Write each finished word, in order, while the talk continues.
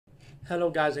Hello,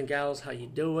 guys and gals. How you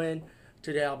doing?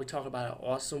 Today, I'll be talking about an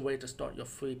awesome way to start your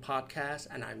free podcast,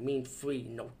 and I mean free.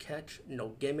 No catch, no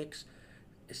gimmicks.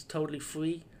 It's totally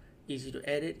free, easy to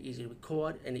edit, easy to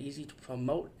record, and easy to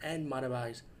promote and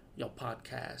monetize your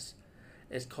podcast.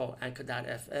 It's called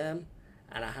Anchor.fm,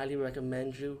 and I highly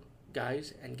recommend you,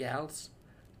 guys and gals,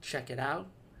 check it out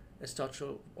and start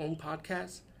your own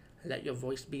podcast and let your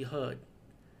voice be heard.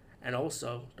 And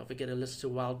also, don't forget to listen to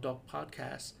Wild Dog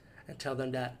Podcast and tell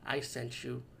them that I sent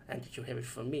you and that you hear it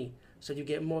from me. So you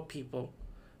get more people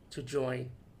to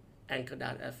join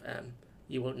Anchor.fm.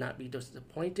 You will not be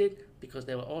disappointed because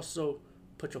they will also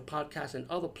put your podcast in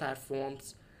other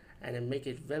platforms and then make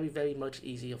it very, very much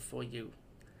easier for you.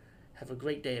 Have a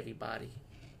great day, everybody.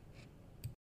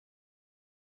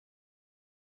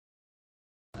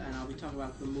 And I'll be talking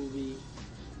about the movie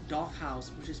Doghouse,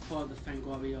 which is part of the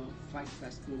Fangoria Fright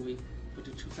Fest movie with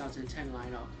the 2010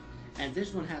 lineup. And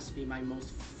this one has to be my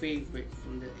most favorite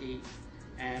from the eight.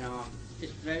 And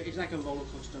it's like a roller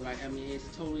coaster, right? I mean,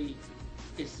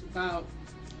 it's about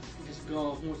this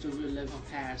girl who wants to relive her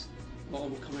past while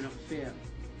overcoming a fear.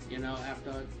 You know,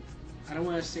 after, I don't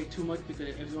want to say too much because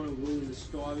it's going to ruin the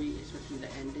story, especially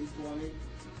the ending for it.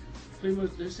 Pretty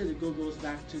much, let's say the girl goes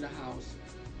back to the house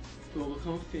to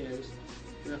overcome fears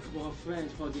with a couple of her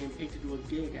friends who are getting paid to do a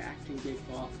gig, an acting gig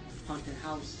for a haunted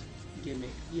house gimmick.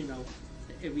 You know,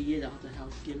 every year the haunted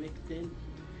house gimmick thing.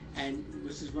 And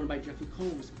this is run by Jeffrey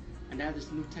Combs. And they have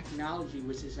this new technology,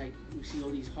 which is like, you see all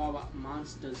these horror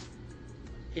monsters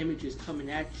images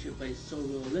coming at you, but it's so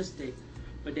realistic.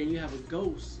 But then you have a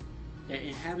ghost that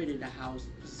inhabited the house,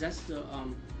 possessed the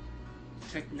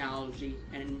technology,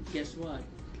 and guess what?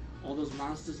 All those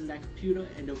monsters in that computer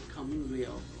end up becoming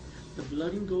real. The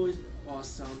blood and gore is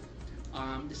awesome.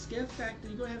 The scare factor,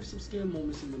 you're gonna have some scare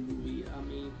moments in the movie. I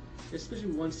mean,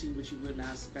 especially one scene which you would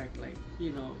not expect. Like,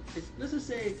 you know, let's just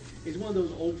say it's one of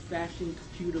those old-fashioned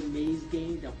computer maze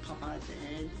games that pop out at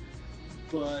the end.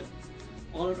 But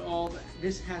all in all,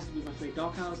 this has to be my favorite.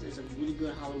 Doghouse is a really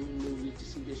good Halloween movie to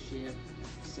see this year,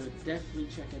 so definitely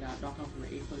check it out. Doghouse from the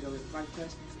 8th of Fright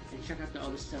Fest, and check out the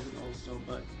other 7 also.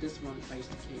 But this one plays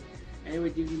the cake.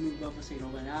 Anyway, DVD movie buff, I say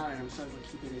over and out, and I'm sorry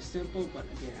for keeping it simple, but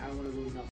again, I don't want to ruin up.